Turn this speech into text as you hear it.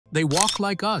They walk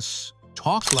like us,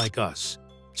 talk like us,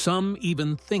 some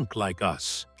even think like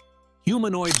us.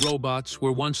 Humanoid robots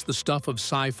were once the stuff of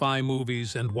sci-fi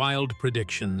movies and wild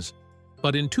predictions,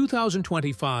 but in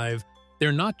 2025,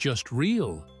 they're not just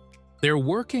real. They're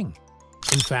working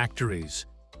in factories,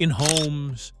 in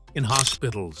homes, in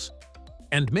hospitals,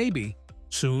 and maybe,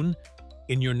 soon,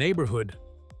 in your neighborhood.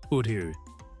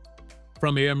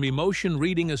 From emotion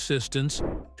reading assistants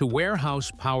to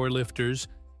warehouse powerlifters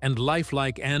and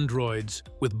lifelike androids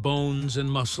with bones and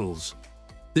muscles.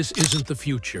 This isn't the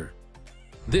future.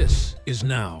 This is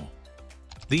now.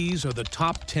 These are the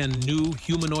top 10 new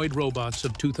humanoid robots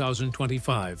of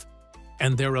 2025,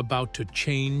 and they're about to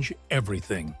change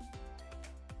everything.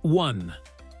 1.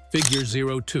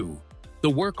 Figure 02, the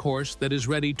workhorse that is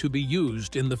ready to be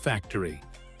used in the factory.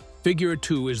 Figure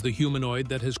 2 is the humanoid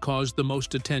that has caused the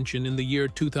most attention in the year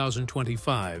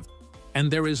 2025, and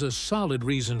there is a solid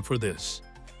reason for this.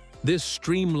 This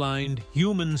streamlined,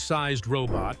 human-sized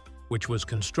robot, which was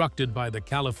constructed by the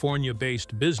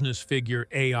California-based business Figure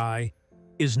AI,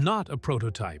 is not a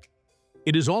prototype.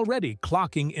 It is already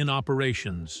clocking in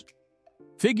operations.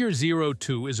 Figure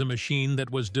 02 is a machine that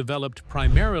was developed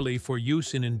primarily for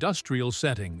use in industrial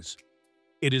settings.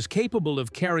 It is capable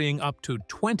of carrying up to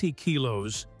 20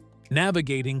 kilos,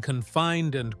 navigating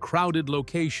confined and crowded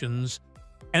locations,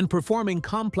 and performing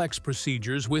complex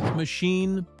procedures with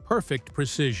machine-perfect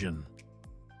precision.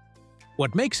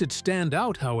 What makes it stand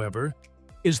out, however,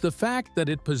 is the fact that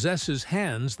it possesses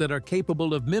hands that are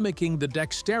capable of mimicking the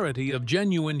dexterity of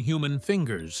genuine human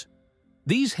fingers.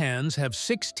 These hands have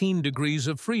 16 degrees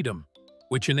of freedom,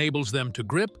 which enables them to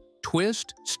grip,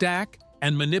 twist, stack,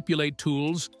 and manipulate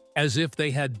tools as if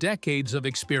they had decades of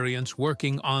experience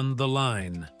working on the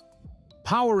line.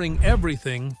 Powering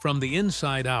everything from the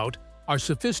inside out are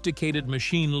sophisticated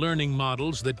machine learning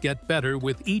models that get better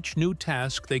with each new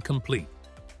task they complete.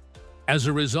 As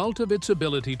a result of its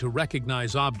ability to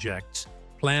recognize objects,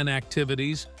 plan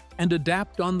activities, and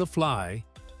adapt on the fly,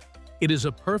 it is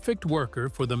a perfect worker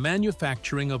for the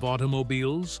manufacturing of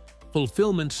automobiles,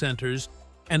 fulfillment centers,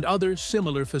 and other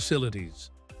similar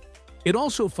facilities. It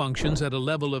also functions at a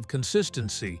level of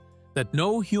consistency that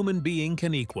no human being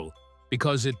can equal,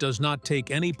 because it does not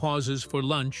take any pauses for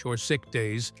lunch or sick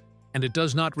days, and it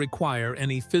does not require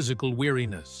any physical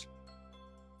weariness.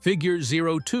 Figure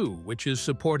 02, which is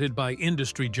supported by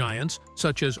industry giants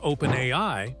such as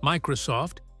OpenAI,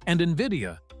 Microsoft, and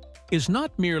NVIDIA, is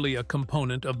not merely a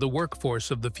component of the workforce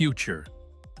of the future.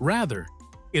 Rather,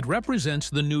 it represents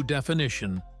the new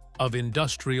definition of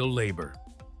industrial labor.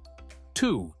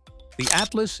 2. The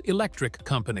Atlas Electric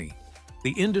Company,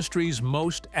 the industry's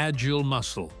most agile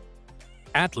muscle.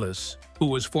 Atlas, who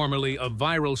was formerly a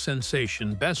viral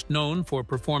sensation best known for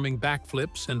performing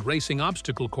backflips and racing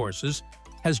obstacle courses,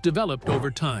 has developed over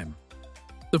time.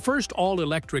 The first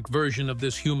all-electric version of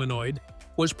this humanoid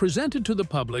was presented to the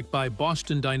public by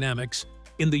Boston Dynamics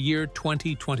in the year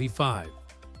 2025,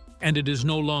 and it is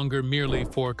no longer merely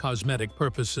for cosmetic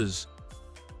purposes.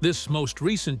 This most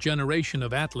recent generation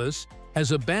of Atlas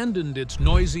has abandoned its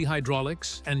noisy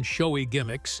hydraulics and showy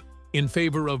gimmicks in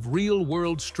favor of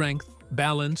real-world strength,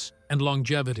 balance, and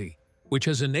longevity, which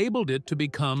has enabled it to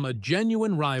become a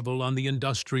genuine rival on the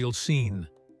industrial scene.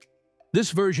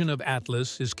 This version of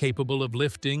Atlas is capable of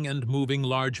lifting and moving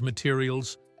large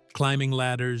materials, climbing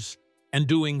ladders, and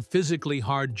doing physically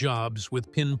hard jobs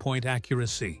with pinpoint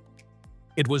accuracy.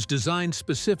 It was designed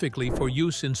specifically for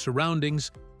use in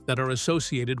surroundings that are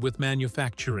associated with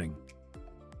manufacturing.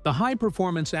 The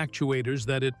high-performance actuators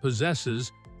that it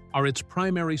possesses are its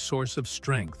primary source of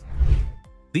strength.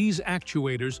 These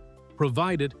actuators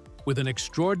provide it with an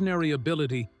extraordinary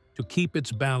ability to keep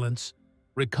its balance,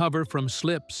 recover from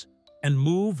slips, and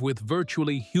move with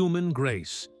virtually human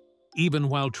grace, even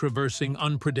while traversing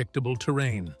unpredictable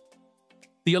terrain.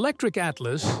 The electric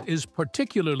Atlas is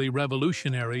particularly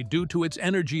revolutionary due to its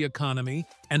energy economy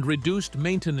and reduced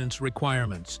maintenance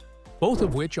requirements, both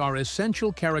of which are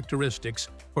essential characteristics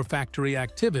for factory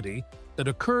activity that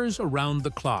occurs around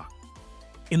the clock.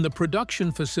 In the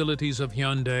production facilities of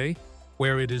Hyundai,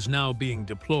 where it is now being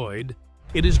deployed,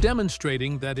 it is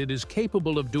demonstrating that it is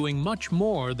capable of doing much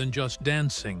more than just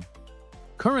dancing.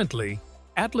 Currently,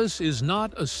 Atlas is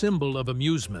not a symbol of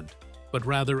amusement, but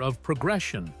rather of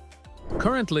progression.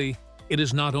 Currently, it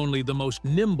is not only the most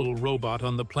nimble robot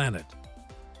on the planet,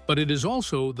 but it is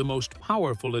also the most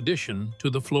powerful addition to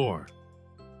the floor.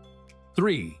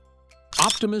 3.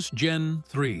 Optimus Gen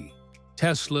 3,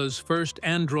 Tesla's first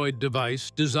Android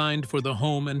device designed for the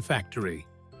home and factory.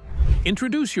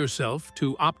 Introduce yourself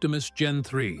to Optimus Gen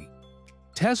 3,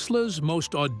 Tesla's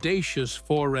most audacious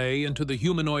foray into the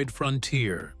humanoid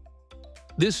frontier.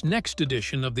 This next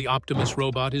edition of the Optimus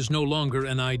robot is no longer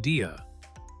an idea.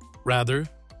 Rather,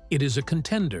 it is a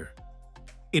contender.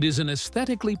 It is an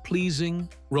aesthetically pleasing,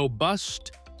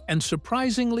 robust, and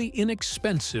surprisingly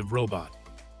inexpensive robot.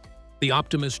 The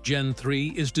Optimus Gen 3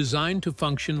 is designed to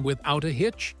function without a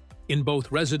hitch in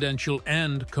both residential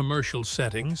and commercial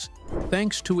settings,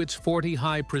 thanks to its 40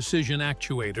 high-precision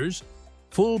actuators,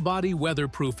 full-body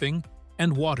weatherproofing,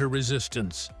 and water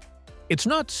resistance. It's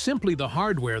not simply the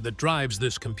hardware that drives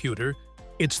this computer,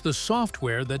 it's the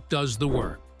software that does the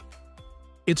work.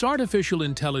 Its artificial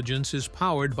intelligence is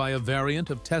powered by a variant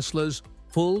of Tesla's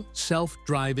full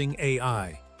self-driving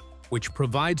AI, which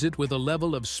provides it with a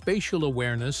level of spatial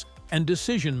awareness and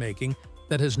decision-making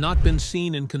that has not been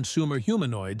seen in consumer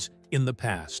humanoids in the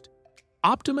past.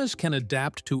 Optimus can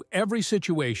adapt to every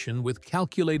situation with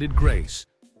calculated grace,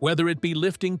 whether it be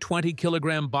lifting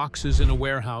 20-kilogram boxes in a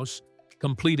warehouse,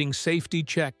 completing safety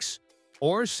checks,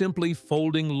 or simply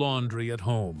folding laundry at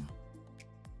home.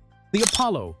 The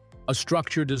Apollo, a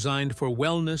structure designed for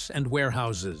wellness and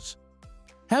warehouses.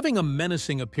 Having a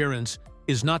menacing appearance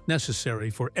is not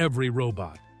necessary for every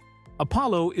robot.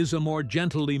 Apollo is a more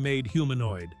gently made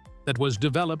humanoid that was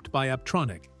developed by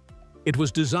Aptronic. It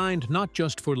was designed not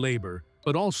just for labor,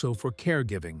 but also for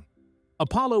caregiving.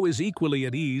 Apollo is equally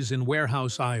at ease in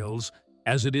warehouse aisles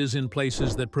as it is in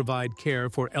places that provide care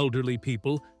for elderly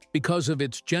people because of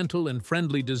its gentle and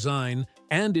friendly design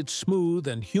and its smooth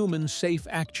and human-safe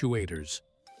actuators.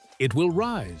 It will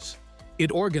rise,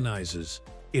 it organizes,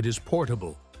 it is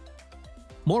portable.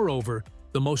 Moreover,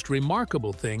 the most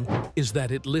remarkable thing is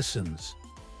that it listens.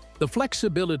 The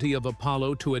flexibility of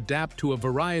Apollo to adapt to a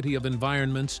variety of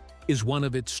environments is one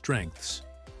of its strengths.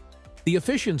 The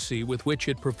efficiency with which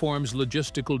it performs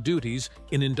logistical duties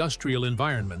in industrial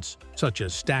environments, such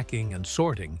as stacking and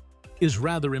sorting, is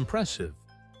rather impressive.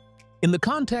 In the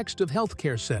context of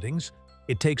healthcare settings,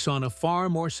 it takes on a far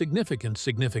more significant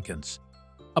significance,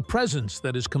 a presence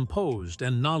that is composed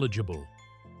and knowledgeable.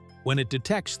 When it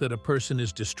detects that a person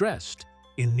is distressed,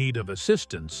 in need of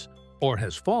assistance, or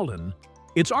has fallen,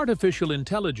 its artificial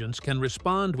intelligence can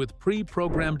respond with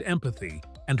pre-programmed empathy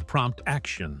and prompt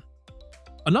action.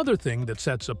 Another thing that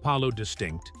sets Apollo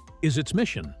distinct is its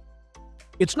mission.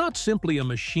 It's not simply a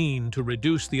machine to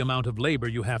reduce the amount of labor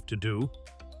you have to do,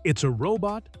 it's a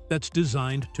robot that's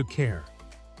designed to care.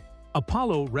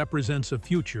 Apollo represents a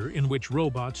future in which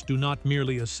robots do not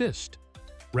merely assist,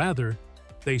 rather,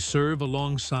 they serve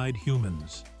alongside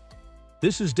humans.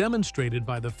 This is demonstrated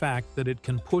by the fact that it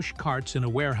can push carts in a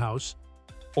warehouse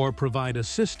or provide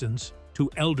assistance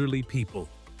to elderly people.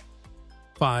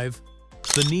 5.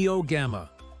 The NeoGamma,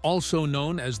 also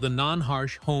known as the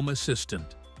non-harsh home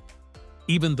assistant.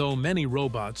 Even though many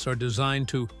robots are designed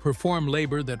to perform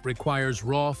labor that requires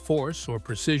raw force or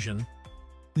precision,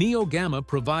 NeoGamma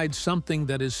provides something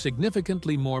that is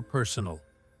significantly more personal: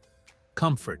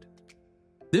 comfort.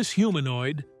 This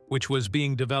humanoid, which was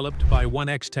being developed by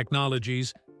 1X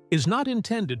Technologies, is not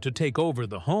intended to take over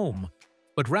the home,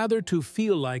 but rather to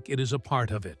feel like it is a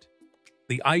part of it.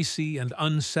 The icy and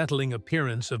unsettling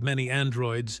appearance of many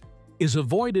androids is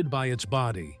avoided by its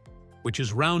body, which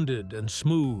is rounded and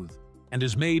smooth and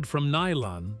is made from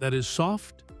nylon that is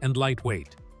soft and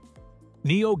lightweight.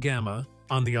 NeoGamma,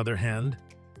 on the other hand,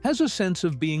 has a sense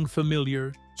of being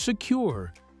familiar,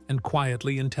 secure, and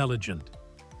quietly intelligent.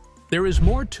 There is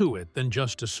more to it than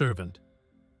just a servant.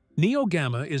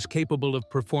 NeoGamma is capable of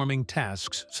performing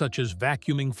tasks such as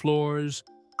vacuuming floors,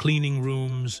 cleaning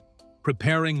rooms,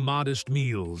 preparing modest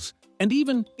meals, and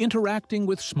even interacting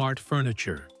with smart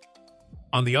furniture.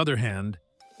 On the other hand,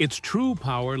 its true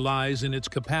power lies in its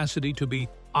capacity to be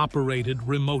operated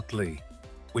remotely,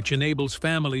 which enables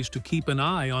families to keep an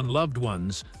eye on loved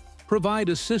ones, provide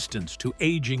assistance to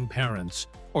aging parents,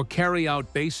 or carry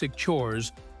out basic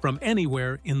chores from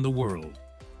anywhere in the world.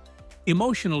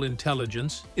 Emotional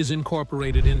intelligence is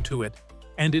incorporated into it,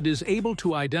 and it is able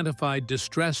to identify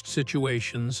distressed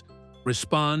situations,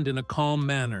 respond in a calm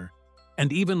manner,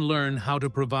 and even learn how to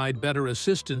provide better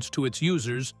assistance to its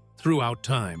users throughout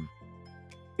time.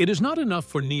 It is not enough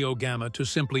for NeoGamma to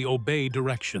simply obey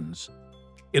directions.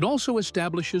 It also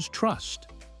establishes trust.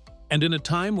 And in a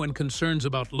time when concerns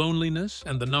about loneliness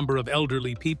and the number of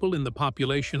elderly people in the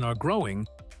population are growing,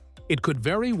 it could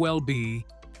very well be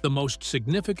the most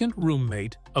significant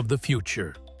roommate of the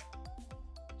future.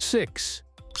 6.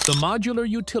 The Modular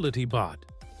Utility Bot,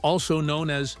 also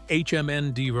known as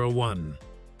HMN-01.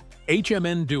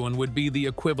 HMN-01 would be the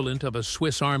equivalent of a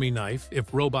Swiss Army knife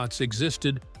if robots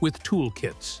existed with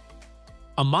toolkits.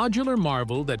 A modular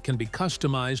marvel that can be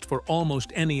customized for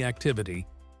almost any activity,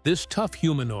 this tough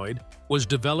humanoid was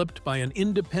developed by an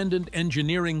independent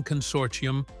engineering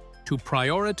consortium to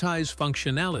prioritize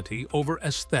functionality over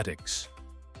aesthetics.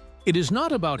 It is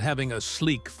not about having a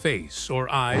sleek face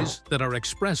or eyes that are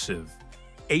expressive.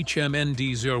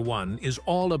 HMND01 is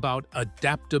all about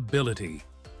adaptability.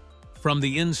 From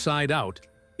the inside out,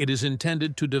 it is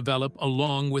intended to develop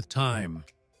along with time.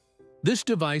 This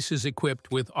device is equipped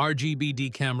with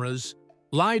RGBD cameras,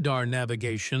 LiDAR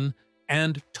navigation,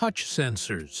 and touch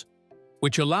sensors,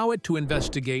 which allow it to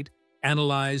investigate,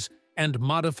 analyze, and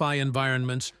modify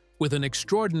environments with an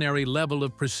extraordinary level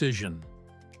of precision.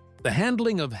 The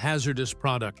handling of hazardous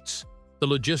products, the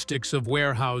logistics of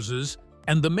warehouses,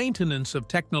 and the maintenance of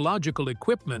technological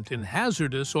equipment in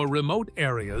hazardous or remote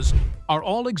areas are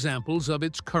all examples of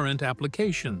its current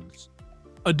applications.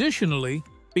 Additionally,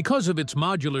 because of its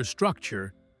modular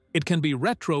structure, it can be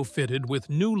retrofitted with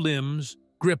new limbs,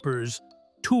 grippers,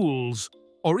 tools,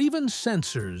 or even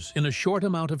sensors in a short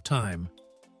amount of time,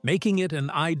 making it an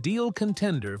ideal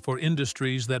contender for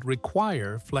industries that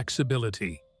require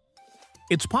flexibility.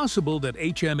 It's possible that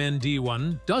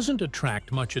HMND1 doesn't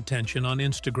attract much attention on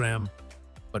Instagram,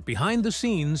 but behind the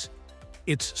scenes,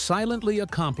 it's silently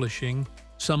accomplishing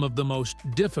some of the most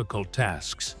difficult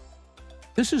tasks.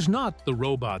 This is not the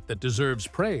robot that deserves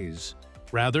praise.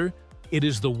 Rather, it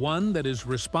is the one that is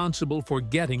responsible for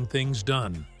getting things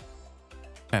done.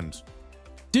 And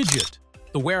Digit,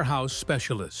 the warehouse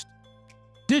specialist.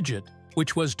 Digit,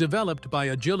 which was developed by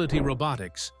Agility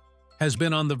Robotics, has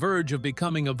been on the verge of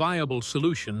becoming a viable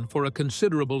solution for a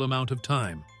considerable amount of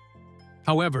time.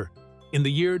 However, in the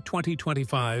year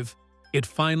 2025, it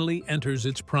finally enters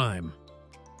its prime.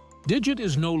 Digit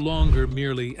is no longer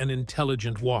merely an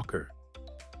intelligent walker.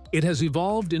 It has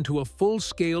evolved into a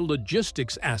full-scale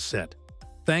logistics asset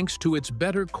thanks to its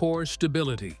better core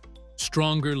stability,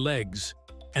 stronger legs,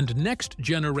 and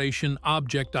next-generation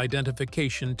object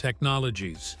identification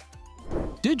technologies.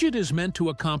 Digit is meant to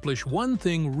accomplish one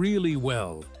thing really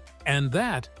well, and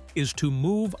that is to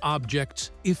move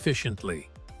objects efficiently.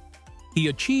 He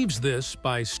achieves this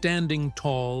by standing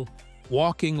tall,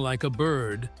 walking like a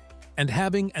bird, and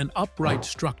having an upright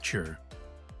structure.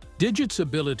 Digit's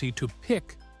ability to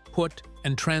pick, put,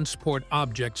 and transport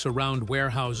objects around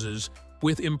warehouses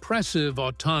with impressive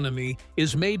autonomy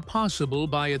is made possible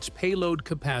by its payload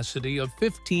capacity of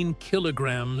 15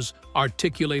 kilograms,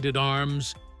 articulated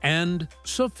arms, and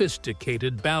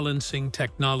sophisticated balancing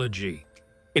technology.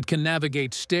 It can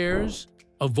navigate stairs,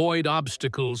 avoid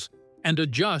obstacles, and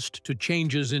adjust to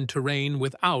changes in terrain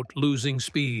without losing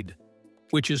speed,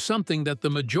 which is something that the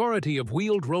majority of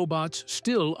wheeled robots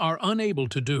still are unable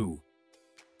to do.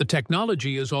 The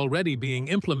technology is already being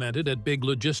implemented at big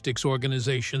logistics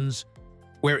organizations,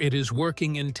 where it is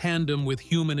working in tandem with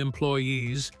human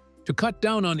employees to cut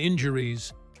down on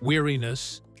injuries,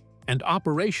 weariness, and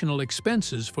operational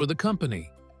expenses for the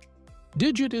company.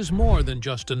 Digit is more than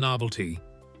just a novelty.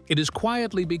 It is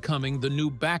quietly becoming the new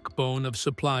backbone of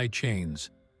supply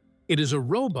chains. It is a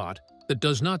robot that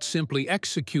does not simply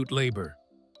execute labor.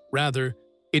 Rather,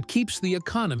 it keeps the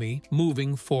economy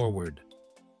moving forward.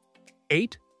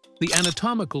 8. The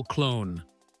anatomical clone,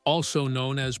 also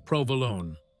known as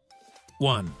Provolone.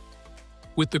 1.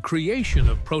 With the creation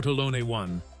of Provolone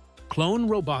 1, Clone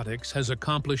Robotics has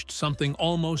accomplished something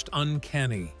almost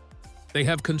uncanny. They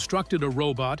have constructed a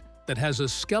robot that has a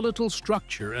skeletal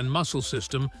structure and muscle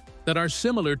system that are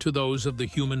similar to those of the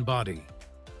human body.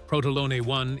 Provolone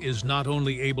 1 is not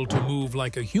only able to move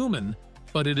like a human,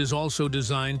 but it is also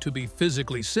designed to be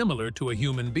physically similar to a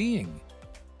human being.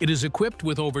 It is equipped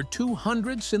with over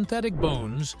 200 synthetic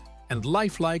bones and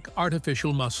lifelike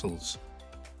artificial muscles.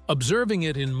 Observing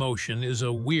it in motion is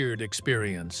a weird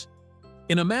experience,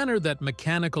 in a manner that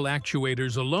mechanical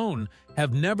actuators alone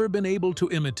have never been able to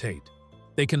imitate.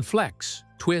 They can flex,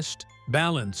 twist,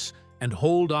 balance, and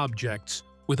hold objects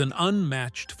with an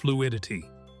unmatched fluidity.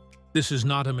 This is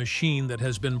not a machine that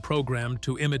has been programmed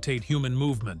to imitate human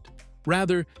movement.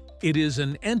 Rather, it is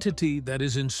an entity that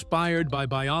is inspired by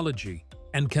biology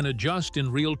and can adjust in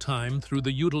real time through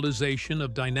the utilization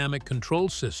of dynamic control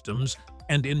systems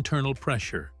and internal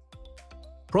pressure.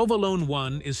 Provolone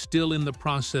 1 is still in the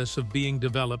process of being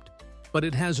developed, but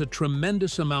it has a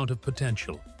tremendous amount of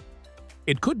potential.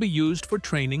 It could be used for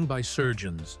training by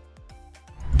surgeons.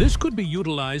 This could be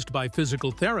utilized by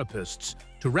physical therapists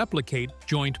to replicate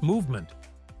joint movement.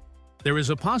 There is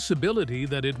a possibility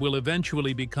that it will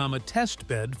eventually become a test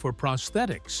bed for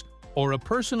prosthetics or a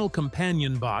personal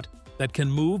companion bot that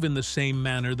can move in the same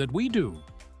manner that we do.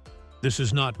 This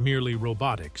is not merely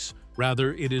robotics.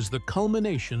 Rather, it is the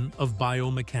culmination of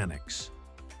biomechanics.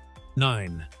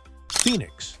 9.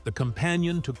 Phoenix, the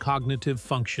companion to cognitive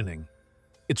functioning.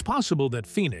 It's possible that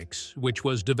Phoenix, which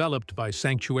was developed by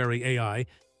Sanctuary AI,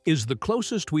 is the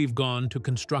closest we've gone to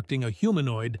constructing a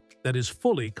humanoid that is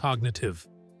fully cognitive.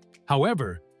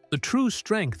 However, the true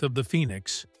strength of the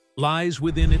Phoenix lies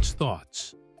within its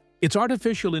thoughts. Its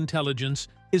artificial intelligence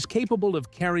is capable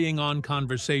of carrying on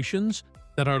conversations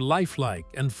that are lifelike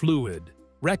and fluid,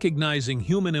 recognizing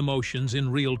human emotions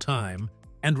in real time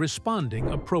and responding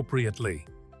appropriately.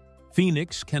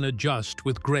 Phoenix can adjust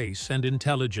with grace and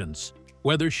intelligence,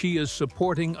 whether she is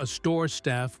supporting a store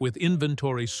staff with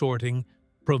inventory sorting,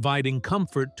 providing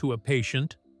comfort to a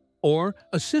patient, or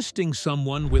assisting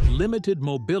someone with limited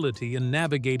mobility in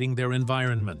navigating their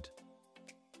environment.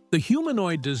 The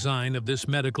humanoid design of this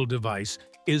medical device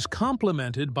is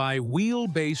complemented by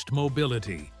wheel-based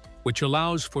mobility, which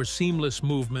allows for seamless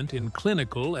movement in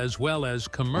clinical as well as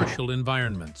commercial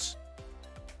environments.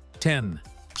 10.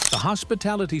 The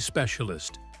Hospitality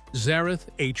Specialist, Zerith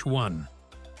H1.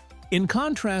 In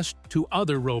contrast to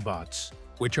other robots,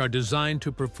 which are designed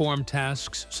to perform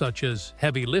tasks such as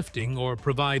heavy lifting or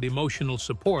provide emotional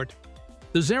support,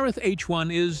 the Zerith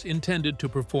H1 is intended to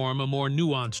perform a more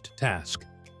nuanced task: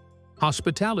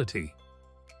 hospitality.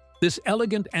 This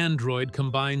elegant android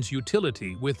combines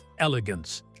utility with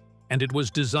elegance, and it was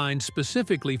designed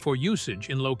specifically for usage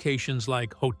in locations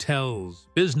like hotels,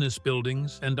 business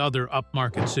buildings, and other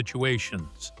upmarket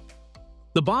situations.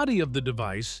 The body of the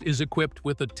device is equipped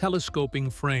with a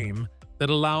telescoping frame that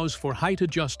allows for height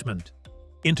adjustment,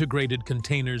 integrated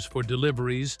containers for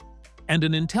deliveries, and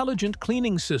an intelligent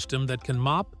cleaning system that can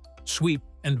mop, sweep,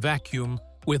 and vacuum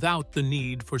without the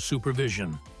need for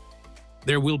supervision.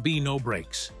 There will be no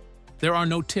breaks. There are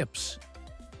no tips.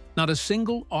 Not a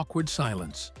single awkward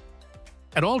silence.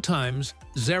 At all times,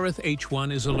 Zerith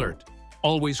H1 is alert,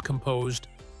 always composed,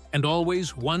 and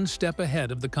always one step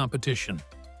ahead of the competition.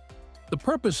 The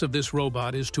purpose of this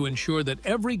robot is to ensure that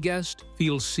every guest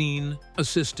feels seen,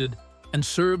 assisted, and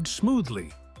served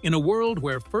smoothly in a world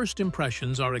where first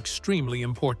impressions are extremely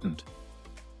important.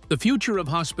 The future of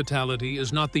hospitality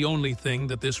is not the only thing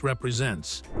that this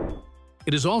represents.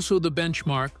 It is also the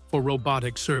benchmark for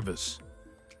robotic service.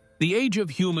 The age of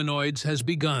humanoids has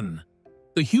begun.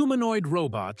 The humanoid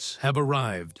robots have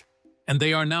arrived, and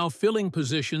they are now filling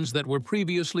positions that were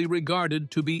previously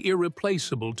regarded to be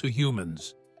irreplaceable to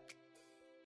humans.